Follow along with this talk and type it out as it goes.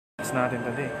i-unbox natin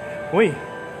today. Uy,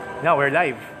 now we're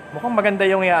live. Mukhang maganda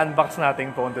yung i-unbox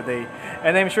nating phone today.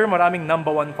 And I'm sure maraming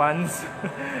 #1 fans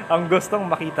ang gustong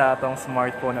makita itong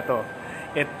smartphone na to.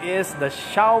 It is the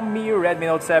Xiaomi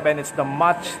Redmi Note 7. It's the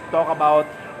much talk about,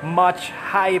 much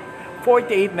hype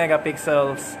 48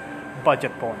 megapixels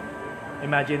budget phone.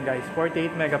 Imagine guys,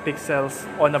 48 megapixels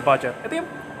on a budget. Ito yung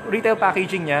retail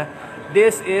packaging niya.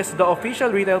 This is the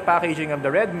official retail packaging of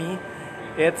the Redmi.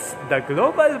 It's the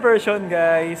global version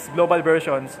guys, global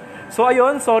versions. So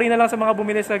ayun, sorry na lang sa mga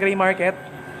bumili sa gray market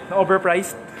na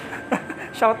overpriced.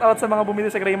 Shout out sa mga bumili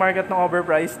sa gray market na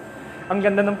overpriced. Ang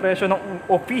ganda ng presyo ng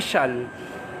official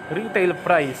retail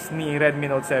price ni Redmi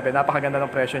Note 7. Napakaganda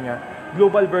ng presyo niya.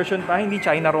 Global version pa, hindi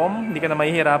China ROM, hindi ka na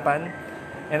mahihirapan.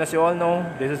 And as you all know,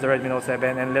 this is the Redmi Note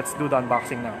 7 and let's do the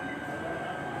unboxing now.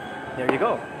 There you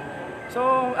go.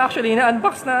 So actually,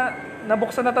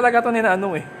 nabuksan na talaga ito ni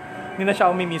na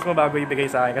Xiaomi mismo bago ibigay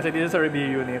sa akin kasi this is a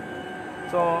review unit.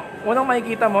 So, unang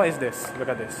makikita mo is this.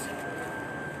 Look at this.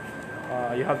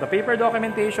 You have the paper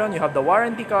documentation, you have the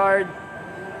warranty card,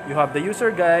 you have the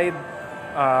user guide.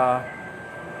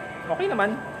 Okay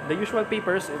naman, the usual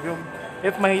papers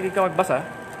if mahilig ka magbasa.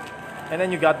 And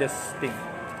then you got this thing.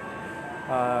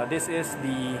 This is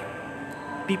the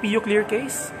TPU clear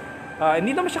case.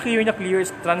 Hindi naman siya clear na clear,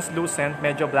 it's translucent,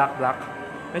 medyo black.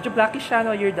 Medyo blackish siya,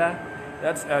 no, Yerda?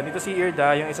 That's, dito si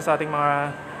Irda, yung isa sa ating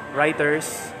mga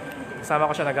writers. Kasama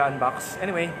ko siya nag-unbox.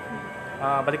 Anyway,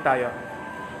 balik tayo.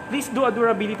 Please do a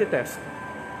durability test.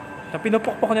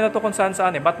 Pinupukpok nila to kung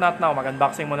saan-saan but not now.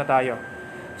 Mag-unboxing muna tayo.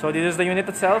 So this is the unit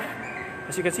itself.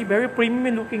 As you can see, very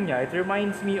premium looking niya. It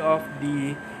reminds me of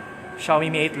the Xiaomi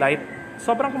Mi 8 Lite.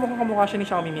 Sobrang kamukha siya ni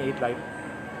Xiaomi Mi 8 Lite.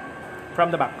 From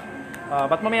the back.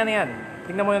 But mamaya na yan.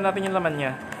 Tingnan muna natin yung laman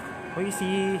niya. Uy,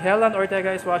 si Helen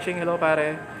Ortega is watching. Hello,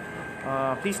 pare.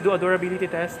 Please do a durability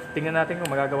test. Tingnan natin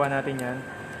kung magagawa natin yan.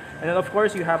 And then of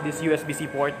course, you have this USB-C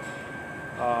port.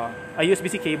 A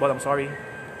USB-C cable, I'm sorry.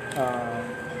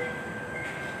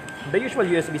 The usual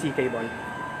USB-C cable.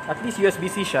 At least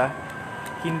USB-C siya.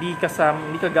 Hindi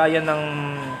kagaya ng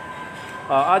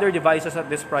other devices at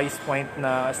this price point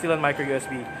na still on micro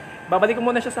USB. Babalik ko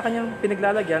muna siya sa kanyang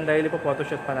pinaglalagyan dahil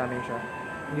ipo-photoshoot pa namin siya.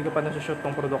 Hindi ko pa nasa-shoot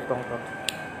tong produktong to.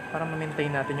 Para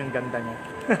ma-maintain natin yung ganda niya.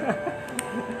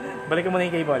 Balik ko muna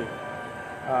yung cable.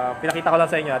 Pinakita ko lang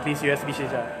sa inyo, at least USB-C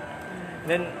siya.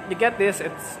 Then, you get this,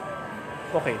 it's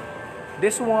okay.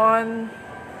 This one,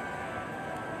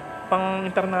 pang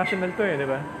international to di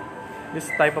ba? This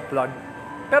type of plug.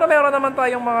 Pero meron naman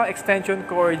tayong mga extension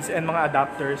cords and mga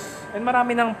adapters. And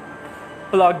marami ng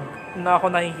plug na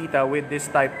ako nakikita with this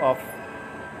type of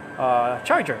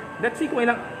charger. Let's see kung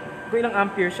ilang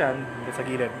ampere siya. Dito sa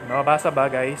gilid. Mababasa ba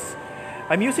guys?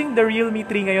 I'm using the Realme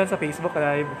 3 ngayon sa Facebook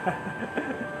Live.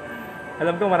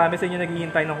 Alam ko marami sa inyo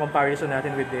naghihintay ng comparison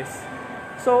natin with this.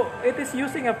 So, it is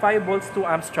using a 5 volts 2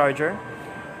 amps charger.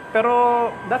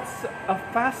 Pero, that's a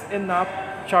fast enough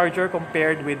charger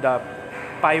compared with the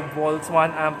 5 volts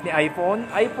 1 amp ni iPhone.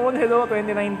 iPhone, hello,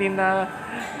 2019 na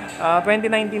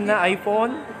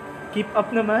iPhone. Keep up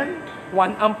naman.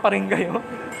 1 amp pa rin kayo.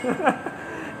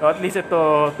 So, at least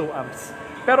ito 2 amps.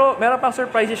 Pero meron pang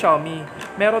surprise si Xiaomi.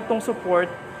 Meron tong support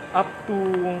up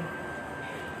to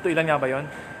ilan nga ba yun?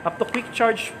 Up to quick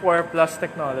charge 4 plus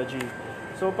technology.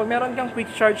 So pag meron kang quick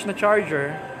charge na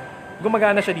charger,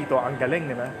 gumagana siya dito. Ang galing,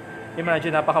 di ba?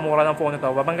 Imagine, napakamura ng phone na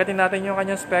to. Babanggatin natin yung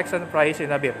kanyang specs and price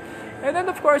in a bit. And then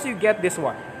of course, you get this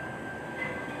one.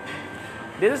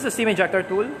 This is the SIM ejector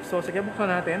tool. So sige, buksan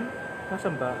natin.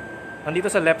 Nasaan ba? Nandito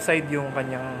sa left side yung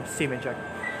kanyang SIM ejector.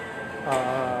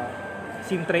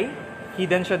 SIM tray.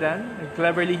 Hidden siya dan.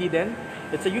 Cleverly hidden.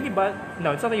 It's a unibody.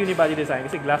 No, it's not a unibody design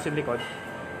kasi glass yung likod.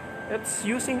 It's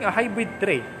using a hybrid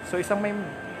tray. So isang may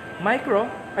micro,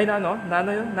 ay nano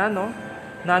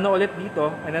ulit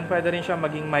dito. And then pwede rin siya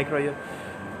maging micro,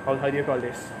 how do you call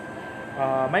this?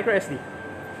 Micro SD.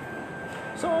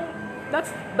 So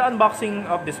that's the unboxing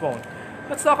of this phone.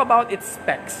 Let's talk about its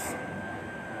specs.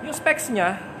 Yung specs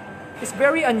niya is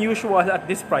very unusual at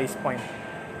this price point.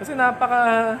 Kasi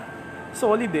napaka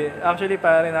solid Actually,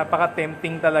 pare,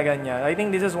 napaka-tempting talaga niya. I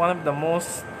think this is one of the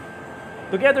most,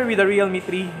 together with the Realme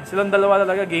 3, silang dalawa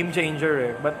talaga game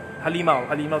changer But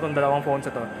halimaw tong dalawang phones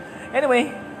ito.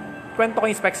 Anyway, kwento ko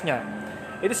yung specs niya.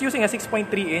 It is using a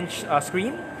 6.3-inch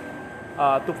screen,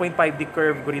 2.5D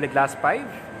curved Gorilla Glass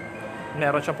 5.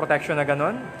 Meron siyang protection na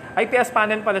ganun. IPS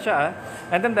panel pala siya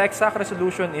And then the exact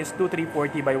resolution is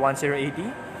 2340 by 1080.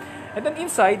 And then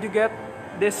inside, you get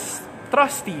this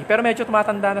trusty, pero medyo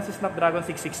tumatanda na sa Snapdragon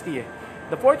 660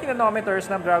 The 14nm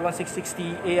Snapdragon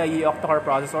 660 AIE octa-core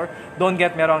processor. Don't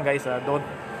get me wrong guys Don't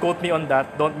quote me on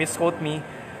that. Don't misquote me.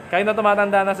 Kahit na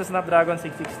tumatanda na sa Snapdragon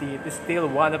 660, it is still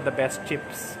one of the best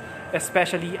chips,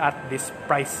 especially at this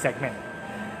price segment.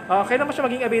 Kailan mo siya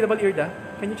maging available, Irda?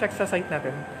 Can you check sa site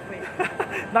natin?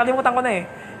 Nakalimutan ko na eh.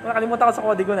 Nakalimutan ko sa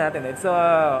kodigo natin. It's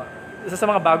isa sa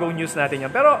mga bagong news natin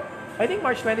yan. Pero, I think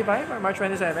March 25 or March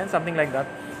 27, something like that.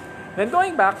 Then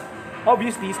going back,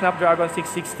 obviously, Snapdragon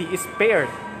 660 is paired.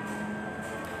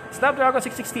 Snapdragon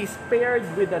 660 is paired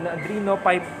with an Adreno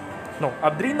 512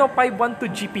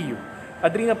 GPU.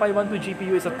 Adreno 512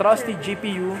 GPU is a trusty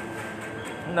GPU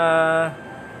na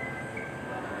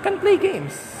can play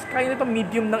games. Kaya nito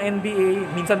medium ng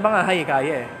NBA, minsan pa nga high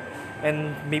kaya eh.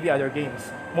 And maybe other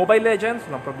games. Mobile Legends,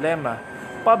 walang problema.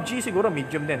 PUBG siguro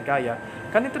medium din, kaya.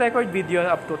 Can it record video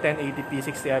up to 1080p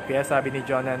 60 fps, sabi ni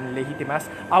Jonan Legitimas.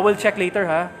 I will check later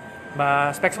ha.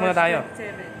 Specs muna tayo.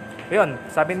 Ayun,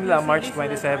 sabi nila March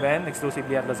 27,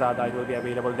 exclusively at Lazada, it will be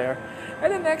available there.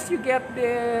 And then next, you get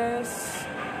this.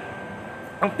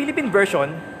 Ang Philippine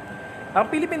version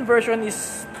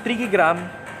is 3GB RAM,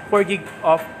 4GB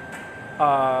of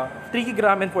 3GB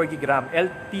RAM and 4GB RAM,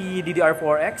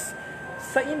 LPDDR4X.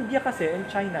 Sa India kasi, in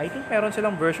China, I think meron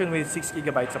silang version with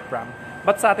 6GB of RAM.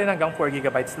 But sa atin hanggang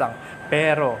 4GB lang.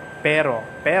 Pero,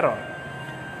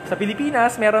 sa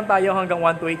Pilipinas, meron tayo hanggang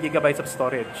 128GB of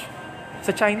storage. Sa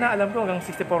China, alam ko hanggang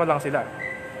 64 lang sila.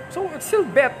 So, it's still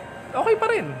okay pa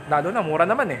rin. Lalo na, mura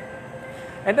naman eh.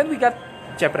 And then we got,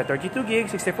 syempre, 32GB,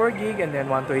 64GB, and then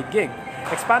 128GB.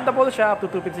 Expandable siya up to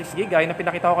 256GB. Gaya na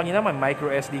pinakita ko kanina, may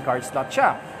micro SD card slot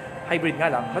siya. Hybrid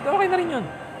nga lang. But okay na rin yun.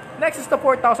 Next is the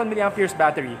 4,000 mAh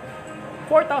battery.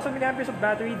 4,000 mAh of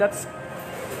battery, that's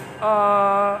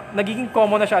nagiging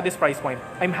common na siya at this price point.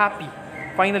 I'm happy.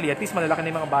 Finally, at least malalaki na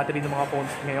yung mga battery ng mga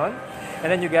phones ngayon. And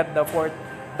then you get the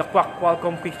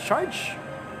Qualcomm Quick Charge,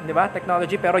 di ba?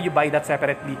 Technology, pero you buy that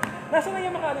separately. Nasa na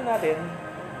yung mga ano natin?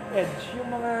 Edge,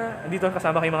 yung mga... Dito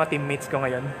kasama ko yung mga teammates ko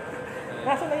ngayon.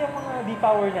 Nasa na yung mga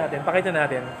D-Power natin? Pakita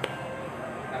natin.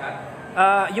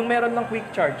 Yung meron ng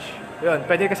Quick Charge. Yun,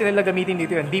 pwede kasi nila gamitin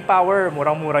dito yun. D-Power,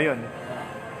 murang-mura yun.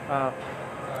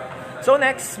 So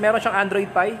next, meron siyang Android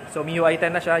Pie. So MIUI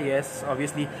 10 na siya, yes,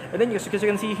 obviously. And then as you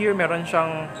can see here, meron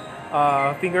siyang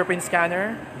fingerprint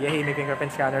scanner. Yay, may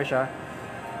fingerprint scanner siya.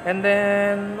 And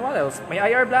then, what else? May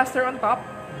IR blaster on top.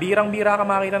 Birang-bira ka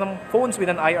makita ng phones with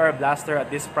an IR blaster at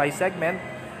this price segment.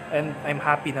 And I'm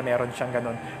happy na meron siyang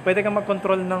ganun. Pwede kang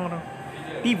mag-control ng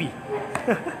TV.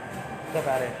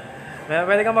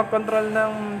 Pwede kang mag-control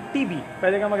ng TV.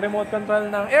 Pwede kang mag-remote control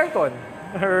ng aircon.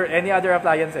 Or any other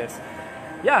appliances.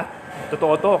 Yeah,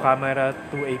 totoo to. Camera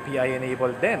 2 API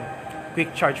enabled din.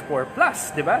 Quick Charge 4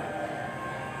 Plus, di ba?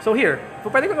 So here,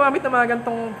 pwede kang gumamit ng mga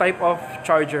ganitong type of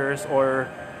chargers or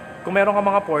kung meron ka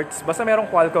mga ports, basta merong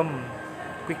Qualcomm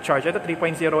Quick Charge. Ito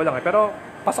 3.0 lang eh. Pero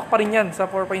pasok pa rin yan sa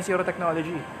 4.0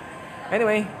 technology.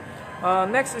 Anyway,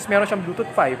 next is meron siyang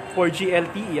Bluetooth 5, 4G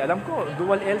LTE. Alam ko,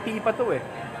 dual LTE pa to eh.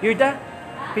 Irda,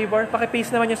 favor,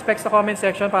 pakipaste naman yung specs sa comment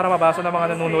section para mabasa ng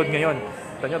mga nanonood ngayon.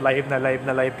 Ito nyo,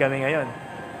 live kami ngayon.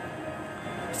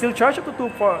 Still charge up to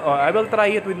 2.4. I will try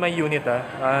it with my unit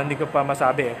hindi ko pa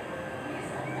masabi eh.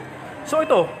 So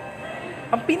ito,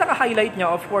 ang pinaka-highlight niya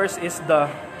of course is the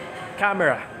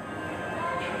camera.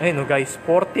 Ayun guys,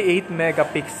 48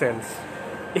 megapixels.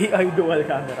 AI dual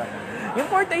camera. Yung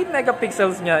 48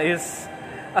 megapixels niya is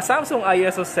a Samsung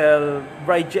ISO cell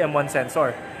Bright GM1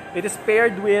 sensor. It is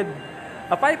paired with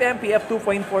a 5MP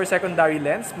f2.4 secondary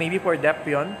lens, maybe for depth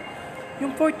yun.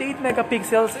 Yung 48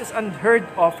 megapixels is unheard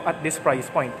of at this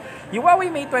price point. Yung Huawei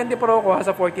Mate 20 Pro ko has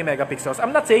a 40 megapixels. I'm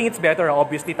not saying it's better,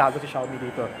 obviously tago si Xiaomi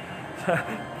dito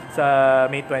sa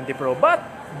Mate 20 Pro. But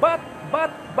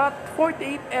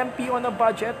 48 MP on a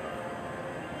budget,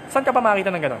 saan ka pa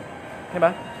makita ng ganon?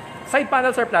 Diba? Side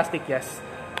panels are plastic, yes.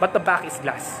 But the back is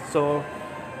glass. So,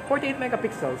 48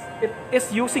 megapixels. It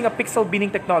is using a pixel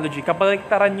binning technology.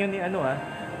 Kabaliktaran yun ni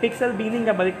pixel binning,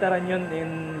 kabaliktaran yun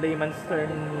in layman's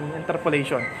term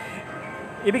interpolation.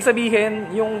 Ibig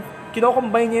sabihin, yung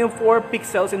kino-combine niya yung 4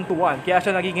 pixels into 1. Kaya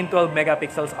siya nagiging 12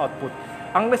 megapixels output.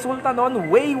 Ang resulta nun,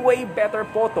 way better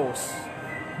photos.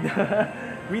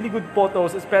 Really good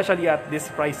photos, especially at this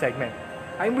price segment.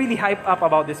 I'm really hyped up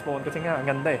about this phone kasi nga, ang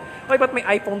ganda eh. Okay, but may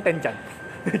iPhone 10 dyan.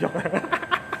 Joke lang.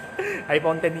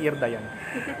 iPhone 10 ni Irda yan.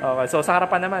 Okay, so sa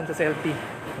harapan naman, sa selfie.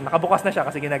 Nakabukas na siya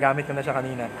kasi ginagamit ko na siya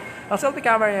kanina. Ang selfie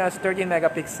camera niya is 13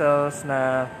 megapixels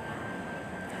na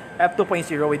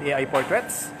f2.0 with AI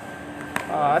portraits.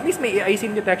 At least may AI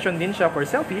scene detection din siya for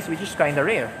selfies, which is kinda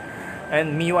rare.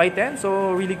 And MIUI 10,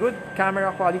 so really good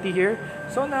camera quality here.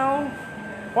 So now,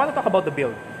 I want to talk about the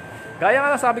build. Gaya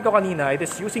nga sabi ko kanina, it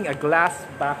is using a glass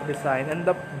back design and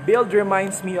the build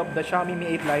reminds me of the Xiaomi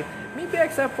Mi 8 Lite, maybe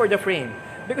except for the frame.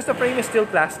 Because the frame is still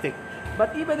plastic.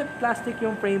 But even if plastic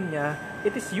yung frame niya,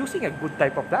 it is using a good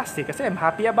type of plastic kasi I'm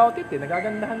happy about it eh.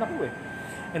 Nagagandahan ako eh.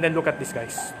 And then look at this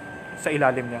guys. Sa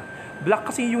ilalim niya. Black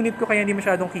kasi yung unit ko kaya hindi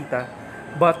masyadong kita.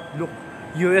 But look,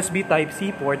 USB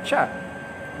Type-C port siya.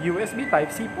 USB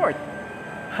Type-C port.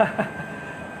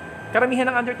 Karamihan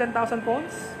ng under 10,000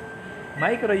 phones,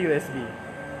 micro USB.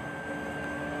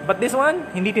 But this one,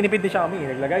 hindi tinipid ni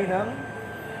Xiaomi.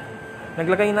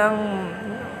 Naglagay ng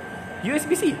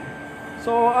USB-C.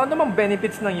 So, ano namang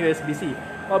benefits ng USB-C?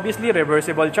 Obviously,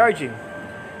 reversible charging.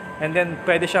 And then,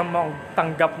 pwede siyang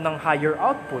magtanggap ng higher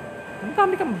output. Ang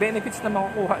dami kang benefits na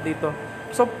makukuha dito.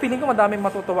 So, feeling ko madaming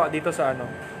matutuwa dito sa ano.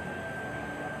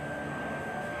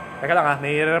 Teka lang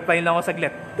may reply lang ako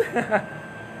saglit.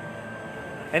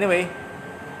 Anyway,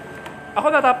 ako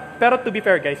pero to be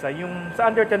fair guys, yung sa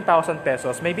under 10,000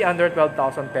 pesos, maybe under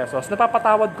 12,000 pesos,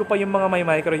 napapatawad ko pa yung mga may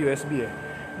micro USB eh.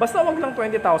 Basta wag lang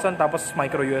 20,000 tapos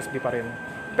micro USB pa rin.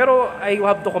 Pero I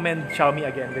have to commend Xiaomi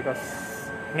again because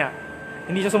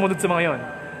hindi siya sumunod sa mga yon.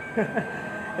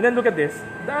 And then look at this.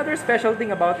 The other special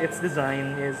thing about its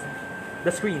design is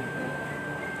the screen.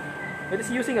 It is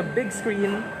using a big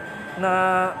screen na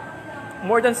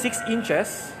more than 6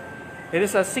 inches. It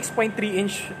is a 6.3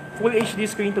 inch Full HD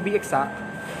screen to be exact.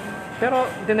 Pero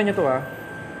tingnan niyo to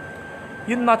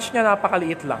yung notch niya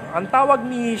napakaliit lang. Ang tawag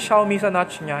ni Xiaomi sa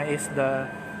notch niya is the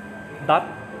dot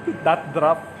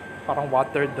drop. Parang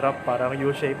water drop, parang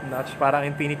U-shaped notch, parang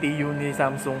Infinity U ni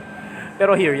Samsung.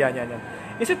 Pero here, yan.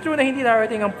 Is it true na hindi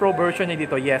darating ang Pro version niya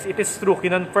dito? Yes, it is true.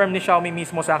 Kinonfirm ni Xiaomi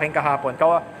mismo sa akin kahapon.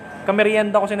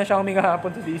 Kamerienda ko si na Xiaomi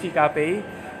kahapon sa DC Cafe.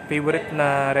 Favorite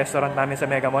na restaurant namin sa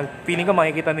Mega Mall. Feeling ko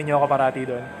makikita ninyo ako parati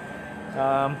doon.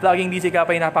 Plugging DC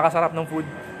Cafe, napakasarap ng food.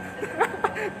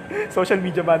 Social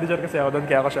media manager kasi ako doon,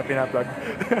 kaya ako siya pinaplug.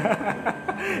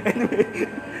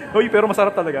 Anyway, pero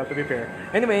masarap talaga, to be fair.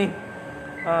 Anyway,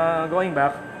 going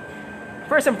back,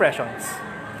 first impressions.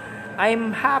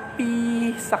 I'm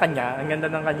happy sa kanya. Ang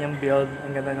ganda ng kanyang build,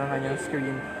 ang ganda ng kanyang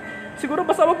screen. Siguro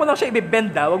basta wag mo lang siya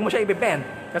i-bend wag mo siya i-bend.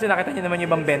 Kasi nakita niyo naman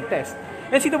yung ibang bend test.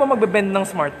 And sino ba magbe-bend ng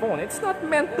smartphone? It's not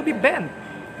meant to be bent.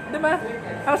 Diba?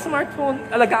 Ang smartphone,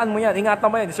 alagaan mo yan, ingatan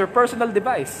mo yan. It's your personal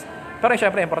device. Pero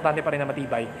syempre, importante pa rin na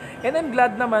matibay. And I'm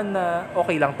glad naman na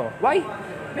okay lang to. Why?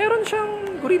 Meron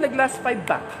siyang Gorilla Glass 5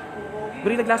 back.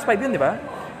 Gorilla Glass 5 yun, di ba?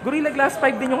 Gorilla Glass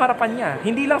 5 din yung harapan niya.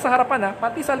 Hindi lang sa harapan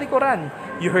pati sa likuran.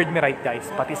 You heard me right guys,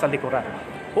 pati sa likuran.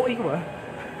 Ko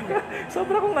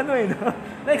Sobra kong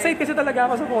Na-excite kasi talaga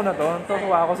ako sa phone na to.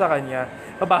 Tutuwa ako sa kanya.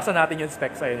 Babasa natin yung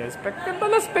specs sa inyo. Ganda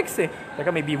na specs eh. Teka,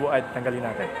 may Vivo ad. Tanggalin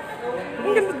natin.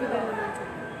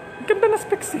 Ang ganda na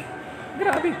specs eh.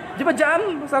 Grabe. Di ba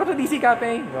dyan? Masarap sa DC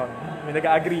Cafe. May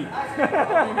nag-agree.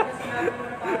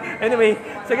 Anyway,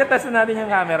 sige, test natin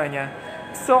yung camera niya.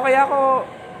 So,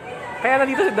 kaya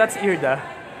nandito si That's Earda.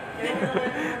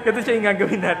 Kasi siya yung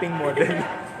gagawin nating model.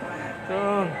 So,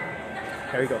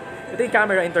 there we go. Ito yung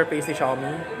camera interface ni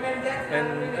Xiaomi.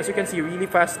 And as you can see, really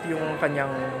fast yung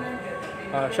kanyang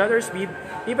shutter speed.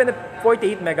 Even at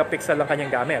 48 megapixel lang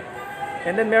kanyang gamit.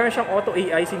 And then meron siyang auto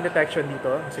AI scene detection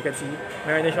dito. As you can see,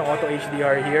 meron din siyang auto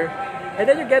HDR here. And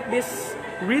then you get this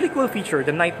really cool feature,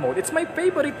 the night mode. It's my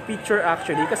favorite feature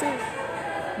actually kasi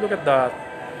look at that.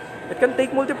 It can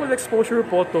take multiple exposure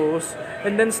photos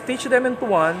and then stitch them into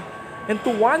one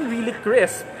really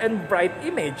crisp and bright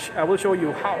image. I will show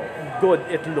you how good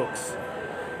it looks.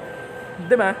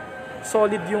 Diba?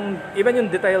 Solid even yung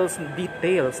details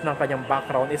ng kanyang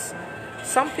background is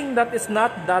something that is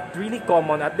not that really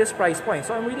common at this price point.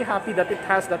 So I'm really happy that it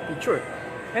has that feature.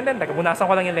 And then, punasan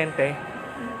ko lang yung lente.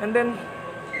 And then,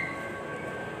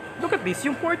 look at this.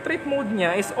 Yung portrait mode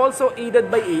niya is also aided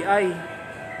by AI.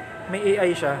 May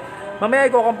AI siya. Mamaya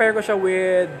i-compare ko siya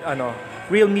with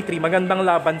Realme 3. Magandang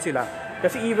laban sila.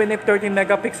 Kasi even if 13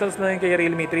 megapixels na yung kay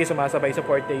Realme 3 sumasabay sa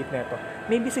 48 neto,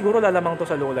 maybe siguro lalamang to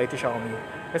sa low light to Xiaomi.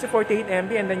 Kasi 48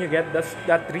 MP and then you get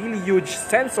that really huge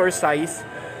sensor size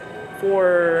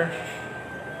for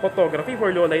photography,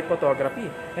 for low light photography.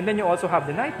 And then you also have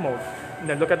the night mode. And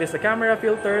then look at this, the camera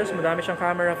filters. Madami siyang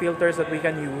camera filters that we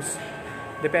can use.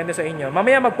 Depende sa inyo.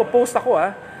 Mamaya magpo-post ako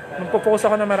Magpo-post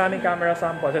ako ng maraming camera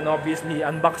samples. And obviously,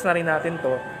 unbox na rin natin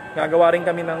to. Gagawa rin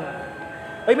kami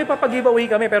may papag-giveaway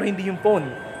kami pero hindi yung phone.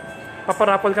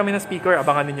 Paparaffle kami ng speaker.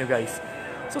 Abangan niyo guys.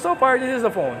 So far, this is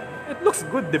the phone. It looks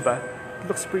good, diba? It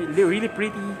looks really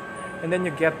pretty. And then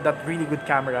you get that really good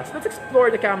cameras. Let's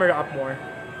explore the camera up more.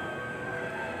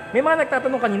 May mga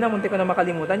nagtatanong kanina, munti ko na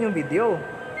makalimutan yung video.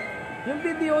 Yung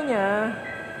video niya,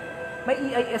 may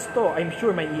EIS to. I'm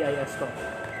sure may EIS to.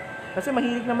 Kasi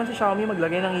mahilig naman si Xiaomi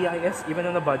maglagay ng EIS even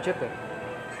on a budget eh.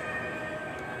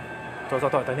 Ito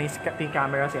na yung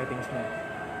camera settings niya.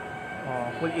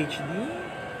 Full HD.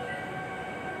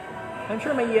 I'm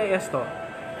sure may EIS to.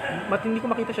 Hindi ko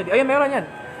makita siya. Ayun, meron yan.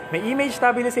 May image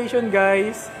stabilization,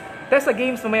 guys. Test sa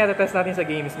games. Mamaya test natin sa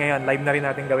games ngayon. Live na rin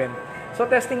natin gawin. So,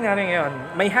 testing natin ngayon.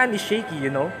 My hand is shaky,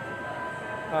 you know.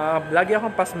 Lagi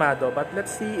akong pasmado. But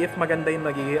let's see if maganda yung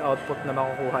magiging output na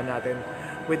makukuha natin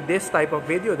with this type of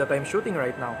video that I'm shooting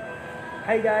right now.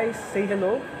 Hi, guys. Say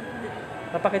hello.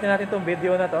 Papakita natin tong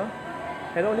video na to.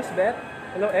 Hello, Lisbeth.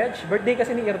 Hello, Edge. Birthday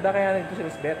kasi ni Irda, kaya nandito si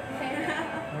Lisbeth.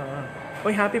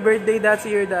 Uy, happy birthday, that's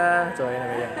Irda. So, ayun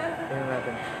na yan. Ayun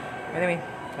natin. Anyway,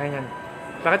 ayun yan.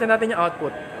 Pakita natin yung output.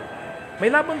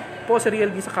 May laban po sa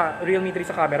Realme 3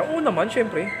 sa camera. Oo naman,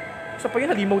 syempre. Isa pa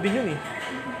yun, halimaw din yun eh.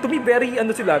 To me, very,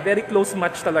 very close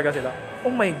match talaga sila.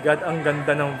 Oh my God, ang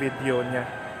ganda ng video niya.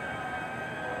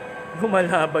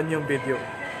 Lumalaban yung video.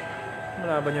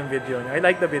 Lumalaban yung video niya. I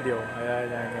like the video. Ayan,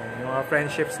 ayan. Yung mga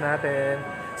friendships natin.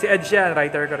 Si Edge yan,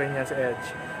 writer ka rin yan si Edge.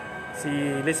 Si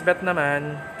Lisbeth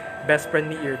naman, best friend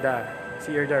ni Irda.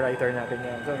 Si Irda, writer natin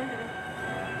yan. So,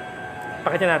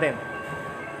 pakita natin.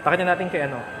 Pakita natin kay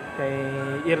kay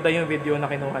Irda yung video na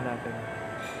kinuha natin.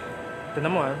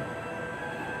 Tignan mo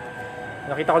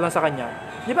Nakita ko lang sa kanya.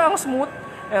 Di ba ang smooth?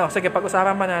 Sige,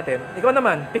 pag-usapan pa natin. Ikaw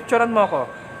naman, picturean mo ako.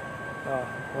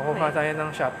 Kukuha tayo ng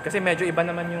shot. Kasi medyo iba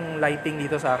naman yung lighting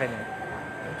dito sa akin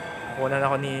Kukunan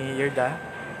ako ni Irda.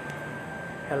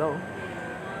 Hello.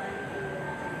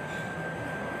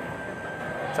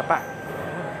 Isa pa.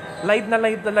 Live na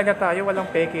live talaga tayo.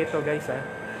 Walang peke ito, guys,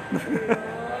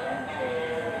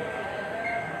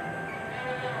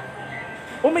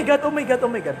 Oh my God, oh my God,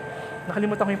 oh my God.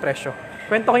 Nakalimutan ko yung presyo.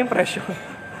 Kwento ko yung presyo.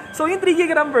 So, yung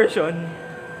 3GB version,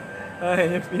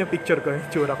 yung picture ko, yung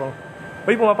tsura ko.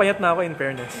 Uy, pumapayat na ako in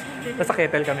fairness. Nasa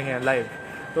kettle kami ngayon, live.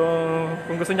 So,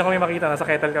 kung gusto niyo kami makita, nasa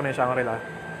kettle kami, Shangri-La.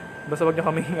 Basta wag niyo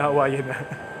kami awayin na.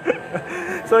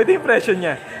 So, ito yung presyo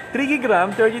niya. 3GB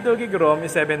RAM, 32GB ROM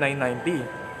is 7,990.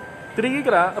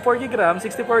 4GB RAM,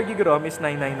 64GB ROM is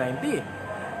 9,990.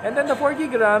 And then the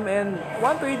 4GB RAM and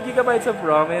 128GB of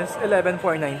ROM is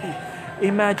 11,490.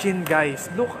 Imagine, guys,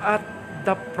 look at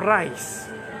the price.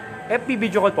 FB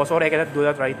video call po. Sorry, I cannot do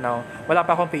that right now. Wala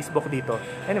pa akong Facebook dito.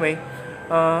 Anyway,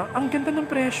 ang ganda ng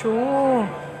presyo.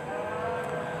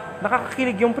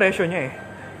 Nakakakilig yung presyo niya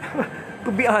To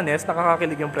be honest,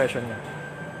 nakakakilig yung presyo niya.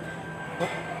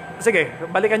 Sige,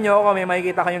 balikan nyo ako kung may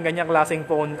makikita kayong ganyang klaseng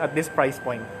phone at this price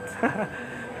point.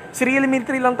 Si Realme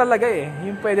 3 lang talaga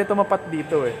yung pwede tumapat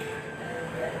dito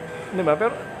Diba?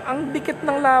 Pero ang dikit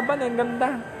ng laban ang ganda.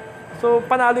 So,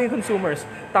 panalo yung consumers.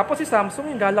 Tapos si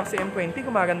Samsung, yung Galaxy M20,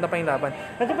 gumaganda pa yung laban.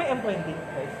 Nandiyan ba yung M20?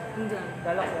 Guys?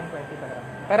 Galaxy M20 talaga.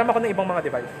 Para ako ng ibang mga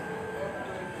device.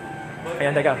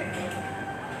 Ayan, teka.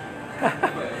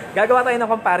 Gagawa tayo ng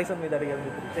comparison with the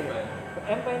Realme 3. Sige.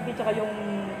 M20 tsaka yung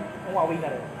Huawei na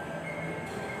rin.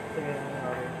 Sige,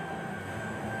 Huawei.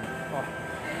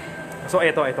 So,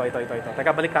 ito.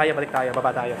 Teka, balik tayo.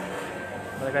 Baba tayo.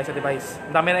 Balik tayo sa device.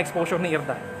 Ang dami na exposure ni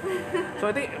Irda.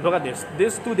 So, look at this.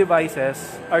 These two devices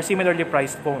are similarly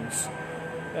priced phones.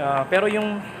 Pero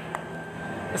yung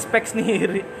specs ni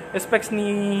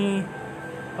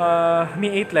Mi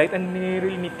 8 Lite and ni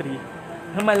Realme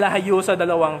 3 malayo sa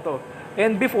dalawang to.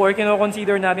 And before,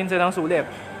 kino-consider natin silang sulit.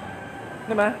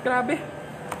 Diba? Grabe.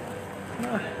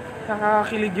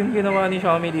 Nakakakilig yung ginawa ni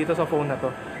Xiaomi dito sa phone na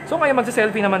to. So, ngayon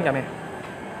magsa-selfie naman kami.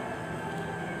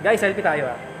 Guys, selfie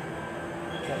tayo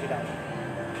Selfie tayo.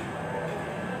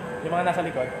 Yung mga nasa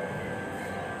likod.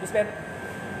 Lisbeth.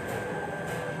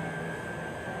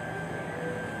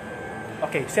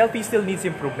 Okay, selfie still needs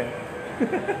improvement.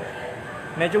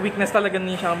 Medyo weakness talaga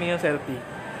ni Xiaomi yung selfie.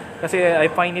 Kasi I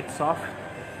find it soft.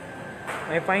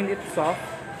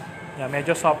 Yeah,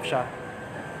 medyo soft siya.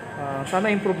 Sana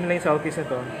improve nila yung selfies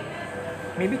nito.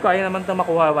 Maybe kaya naman ito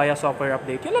makuha via software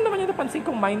update. Yun lang naman yung napansin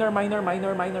kong minor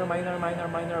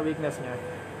weakness niya.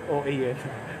 OA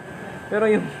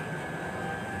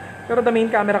Pero the main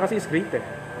camera kasi is great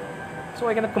So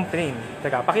I cannot complain.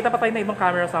 Teka, pakita pa tayo na ibang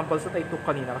camera samples that I took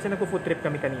kanina. Kasi nagpo-food trip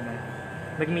kami kanina.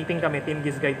 Nag-meeting kami, Team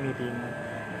GIZGUIDE meeting.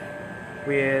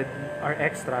 With our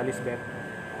extra, Lisbeth.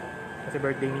 Kasi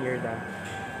birthday ni Irda.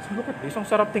 So look at this. Ang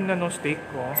sarap tingnan ng steak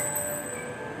ko.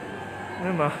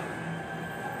 Ano ba?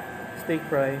 Steak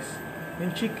fries.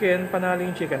 Yung chicken, panalo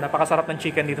yung chicken. Napakasarap ng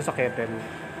chicken dito sa kettle.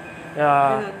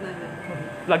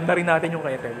 Plug na rin natin yung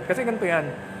kettle. Kasi ganito yan.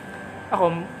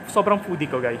 Ako, sobrang foodie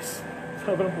ko, guys.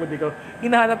 Sobrang foodie ko.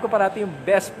 Hinahanap ko parati yung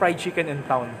best fried chicken in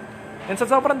town. And sa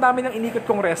sobrang dami ng inikot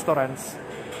kong restaurants,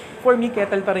 for me,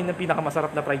 kettle pa rin yung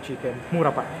pinakamasarap na fried chicken. Mura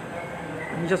pa.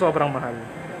 Hindi siya sobrang mahal.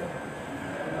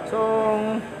 So,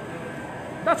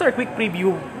 that's our quick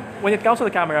preview when it comes to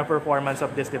the camera performance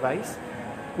of this device.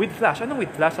 With flash. Anong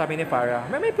with flash? Sabi ni Farah.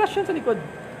 May flash yan sa likod.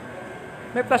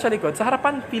 May flash sa likod. Sa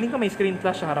harapan, feeling ko may screen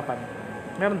flash sa harapan.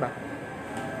 Meron ba?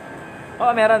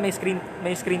 Oo, meron.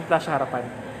 May screen flash sa harapan.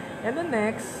 And then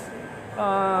next,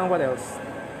 what else?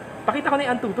 Pakita ko na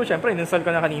yung Antutu. Siyempre, in-install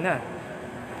ko na kanina.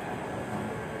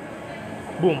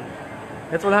 Boom.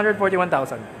 That's 141,000.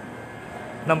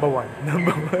 Number one.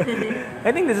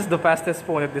 I think this is the fastest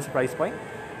phone at this price point.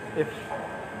 If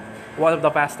one of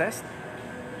the fastest.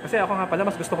 Kasi ako nga pala,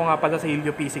 mas gusto ko nga pala sa Helio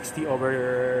P60 over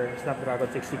Snapdragon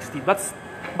 660. But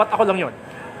ako lang yun.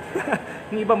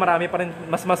 Yung iba marami pa rin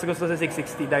mas gusto sa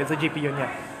 660 dahil sa GPU niya.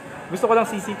 Gusto ko lang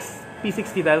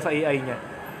P60 dahil sa AI niya.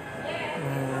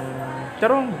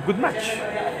 Pero good match.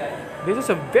 This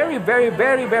is a very, very,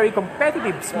 very, very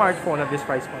competitive smartphone at this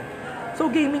price point. So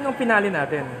gaming ang pinali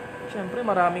natin. Siyempre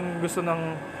maraming gusto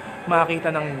nang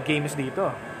makakita ng games dito.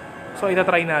 So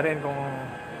itatry natin kung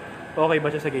okay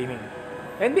ba siya sa gaming.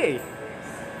 NBA.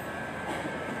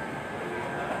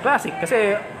 Classic.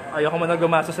 Kasi ayoko mo na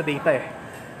gumasto sa data eh.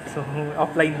 So,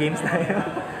 offline games na yun.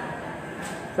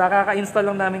 So,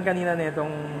 kaka-install lang namin kanina na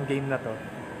itong game na to.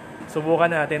 Subukan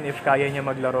natin if kaya niya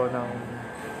maglaro ng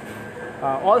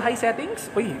all high settings.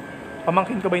 Uy,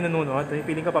 pamangkin ko ba yung nanonood?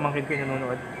 Feeling ko pamangkin ko yung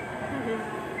nanonood.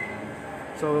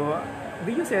 So,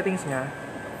 video settings niya.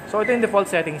 So, ito yung default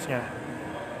settings niya.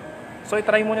 So,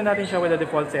 i-try muna natin siya with the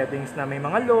default settings na may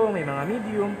mga low, may mga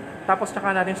medium. Tapos,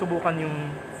 tsaka natin subukan yung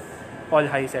all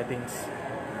high settings.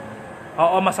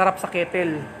 Oo, masarap sa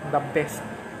kettle. The best.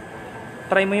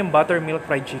 Try mo yung buttermilk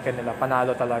fried chicken nila.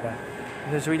 Panalo talaga.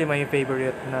 This is really my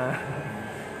favorite na...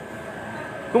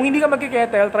 Kung hindi ka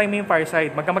magkikettle, try mo yung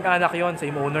Fireside. Magkamag-anak yon,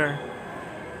 same owner.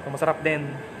 So, masarap din.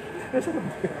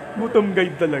 Gutom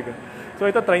guide talaga. So,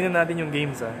 ito, try na natin yung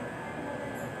games, ha.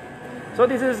 So,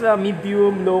 this is a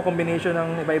medium-low combination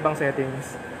ng iba-ibang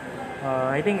settings.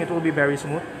 I think it will be very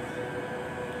smooth.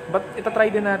 But,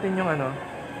 itatry din natin yung ano.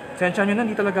 Sensya nyo na,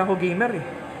 hindi talaga ako gamer, eh.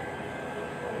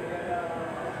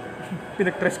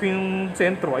 Pinag-press ko yung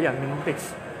sentro. Ayan, yung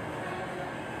text.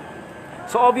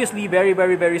 So, obviously, very,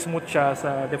 very, very smooth siya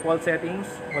sa default settings.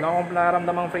 Wala akong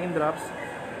nararamdamang frame drops.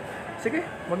 Sige,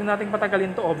 huwag natin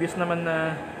patagalin to. Obvious naman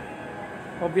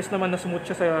na smooth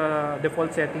siya sa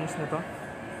default settings na to.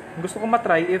 Gusto ko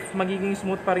matry if magiging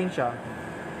smooth pa rin siya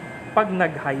pag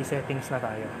nag-high settings na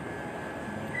tayo.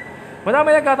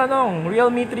 Madami nagtatanong,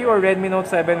 Realme 3 or Redmi Note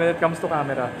 7 when it comes to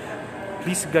camera.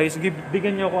 Please guys,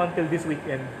 bigyan nyo ako until this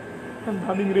weekend. Ang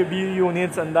daming review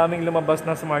units, ang daming lumabas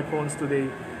na smartphones today.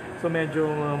 So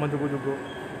medyo madugo-dugo.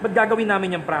 But gagawin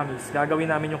namin yung promise. Gagawin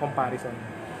namin yung comparison.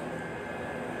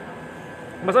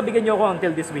 Basta bigyan nyo ako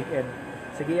until this weekend.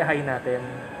 Sige, i-high natin.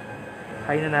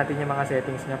 High na natin yung mga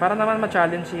settings niya. Para naman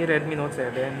ma-challenge si Redmi Note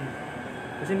 7.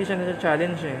 Kasi hindi siya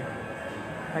na-challenge eh.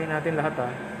 High natin lahat ha.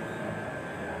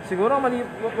 Siguro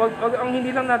ang hindi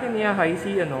lang natin i-high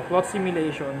si cloth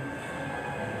simulation.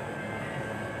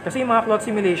 Kasi yung mga cloth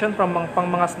simulation pang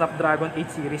mga Snapdragon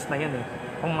 8 series na yan eh.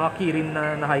 Pang mga Kirin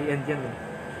na high-end yan eh.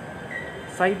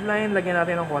 Sideline, lagyan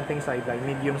natin ng konting sideline.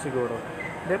 Medium siguro.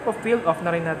 Depth of field, off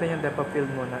na rin natin yung depth of field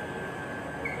muna.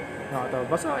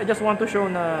 Basta I just want to show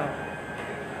na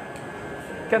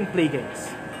can play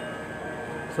games.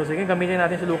 So sige, gamitin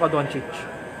natin si Luka Doncic.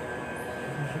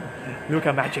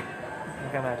 Luka Magic.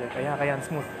 Kaya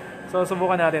smooth. So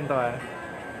subukan natin to ha.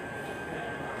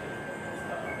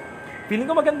 Feeling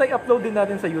ko maganda i-upload din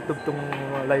natin sa YouTube tong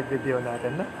live video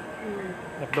natin, no?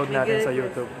 Upload natin sa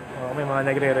YouTube. May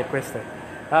mga nagre-request eh.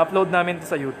 upload namin to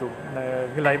sa YouTube.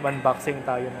 Nag-live unboxing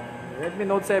tayo ng Redmi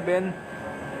Note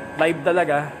 7. Live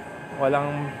talaga.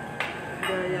 Walang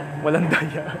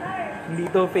daya. Hindi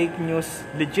to fake news.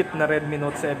 Legit na Redmi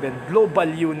Note 7.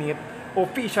 Global unit.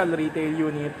 Official retail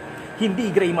unit. Hindi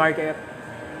gray market.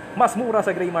 Mas mura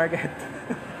sa gray market.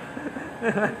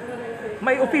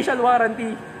 May official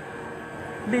warranty.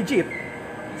 Legit.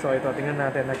 So ito, tingnan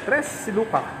natin. Nag-press si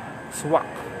Luka. Swak.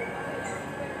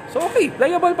 So okay,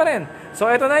 playable pa rin. So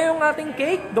ito na yung ating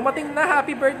cake. Dumating na.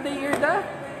 Happy birthday, Irda.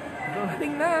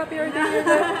 Dumating na. Happy birthday,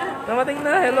 Irda. Dumating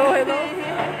na. Hello.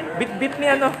 Bit-bit ni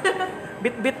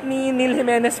Bit-bit ni Neil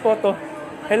Jimenez po to.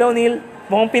 Hello, Neil.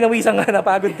 Mukhang pinawisan ka.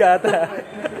 Napagod ka ata.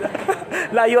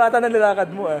 Layo ata ng lalakad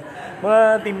mo ah. Mga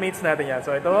teammates natin yan.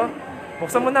 So ito,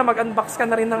 buksan mo na. Mag-unbox ka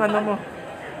na rin ng ano mo.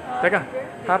 Teka,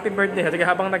 happy birthday. Sige,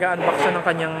 habang nag-unbox siya ng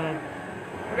kanyang...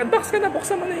 Mag-unbox ka na.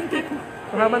 Buksan mo na yung cake mo.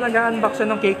 Habang nag-unbox siya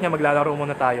ng cake niya, maglalaro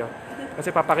muna tayo. Kasi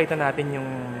papakita natin yung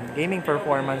gaming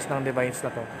performance ng device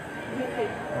na to.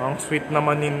 Ang sweet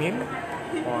naman ni Neil.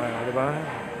 O, diba?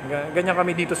 Ganyan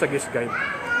kami dito sa GIZGUIDE.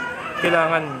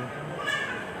 Kailangan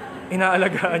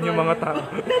inaalagaan yung mga tao.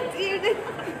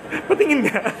 Patingin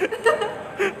nga.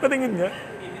 Patingin nga.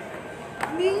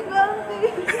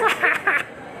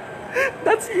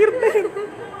 That's weird.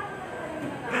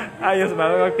 Ayos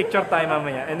ba? Mag-picture tayo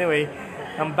mamaya. Anyway,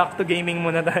 back to gaming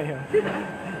muna tayo.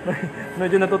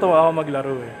 Medyo natutuwa ako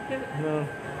maglaro eh. No.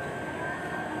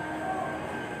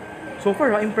 So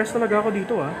far, impressed talaga ako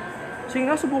dito ah. Sige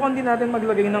nga, subukan din natin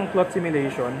maglagay ng cloth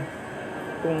simulation.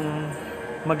 Kung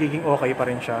magiging okay pa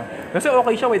rin siya. Kasi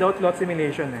okay siya without cloth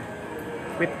simulation eh.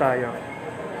 Quit tayo.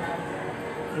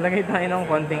 Lagay tayo ng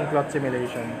konting cloth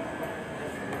simulation.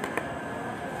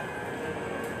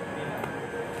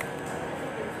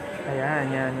 Ayan,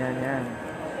 yan.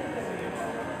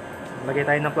 Lagay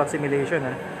tayo ng cloth simulation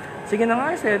ha. Sige na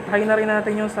nga, set. High na rin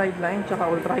natin yung sideline. Tsaka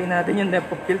ultrahin natin yung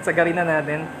depth of field. Sagarin na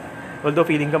natin. Although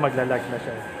feeling ko maglalag na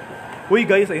siya. Uy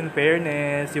guys, in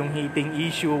fairness, yung heating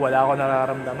issue, wala ako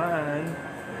nararamdaman.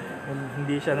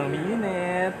 Hindi siya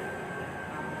umiinit.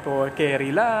 To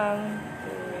carry lang.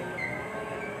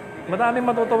 Madaming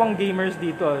matutuwang gamers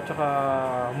dito. Tsaka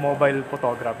mobile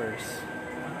photographers.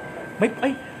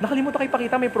 Nakalimutan kayo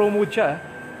ipakita, may pro mode siya.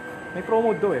 May pro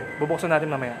mode do eh. Bubuksan natin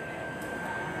mamaya.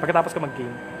 Pagkatapos ka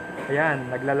mag-game. Ayan,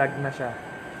 naglalag na siya.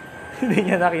 Hindi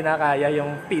niya na kinakaya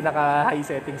yung pinaka-high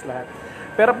settings lahat.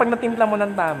 Pero pag natimpla mo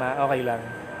ng tama, okay lang.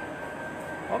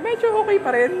 Medyo okay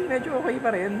pa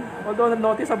rin. Although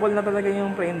noticeable na talaga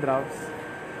yung frame drops.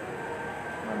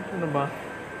 Ano ba?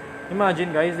 Imagine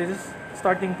guys, this is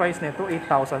starting price nito,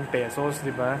 8,000 pesos,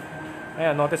 di ba?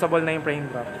 Ayan, noticeable na yung frame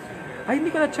drops. Hindi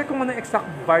ko na-check kung ano exact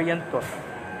variant ko.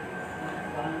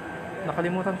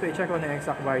 Nakalimutan ko i-check kung ano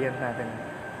exact variant natin.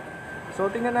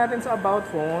 So, tingnan natin sa about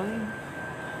phone.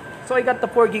 So, I got the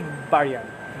 4GB variant.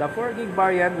 The 4GB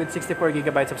variant with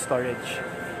 64GB of storage.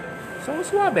 So,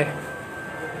 suwabe.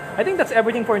 I think that's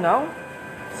everything for now.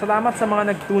 Salamat sa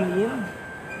mga nag-tune in.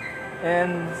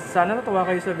 And sana natuwa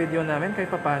kayo sa video namin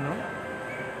kahit papano.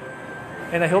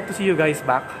 And I hope to see you guys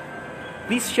back.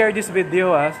 Please share this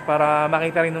video para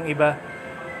makita rin ng iba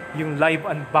yung live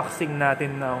unboxing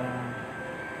natin ng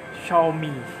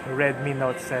Xiaomi Redmi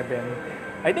Note 7.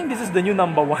 I think this is the new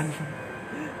number one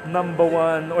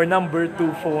or number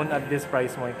 2 phone at this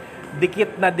price point.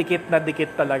 Dikit na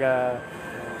dikit talaga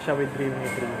siya with Realme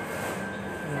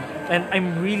 3. And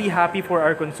I'm really happy for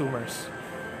our consumers.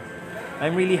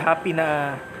 I'm really happy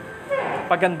na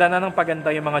paganda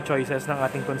yung mga choices ng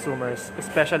ating consumers,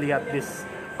 especially at this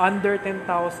under 10,000,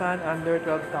 under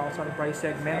 12,000 price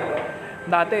segment.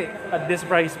 Dati, at this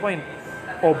price point,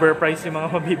 overpriced yung mga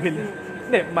mabibili.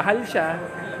 Hindi, mahal siya,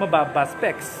 mababa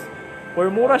specs.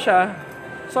 Or mura siya,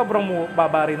 sobrang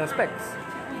baba rin ng specs.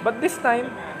 But this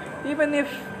time, even if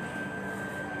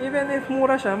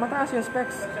mura siya, mataas yung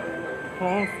specs.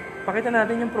 Pakita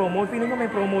natin yung pro mode. Feeling ko may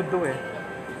pro mode do eh.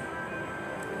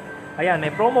 Ayan,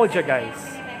 may pro mode siya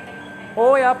guys.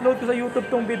 I-upload ko sa YouTube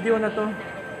tong video na to.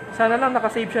 Sana lang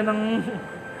nakasave siya ng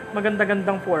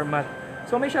maganda-gandang format.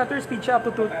 So may shutter speed siya up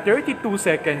to 32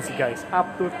 seconds guys. Up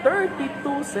to 32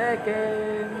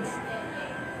 seconds.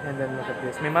 And then look at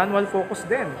this. May manual focus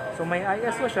din. So may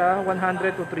ISO siya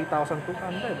 100 to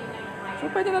 3200.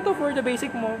 So pwede na to for the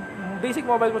basic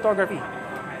mobile photography.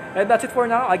 And that's it for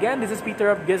now. Again, this is Peter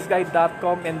of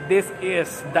GIZGUIDEPH and this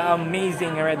is the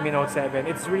amazing Redmi Note 7.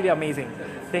 It's really amazing.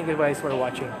 Thank you guys for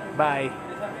watching. Bye.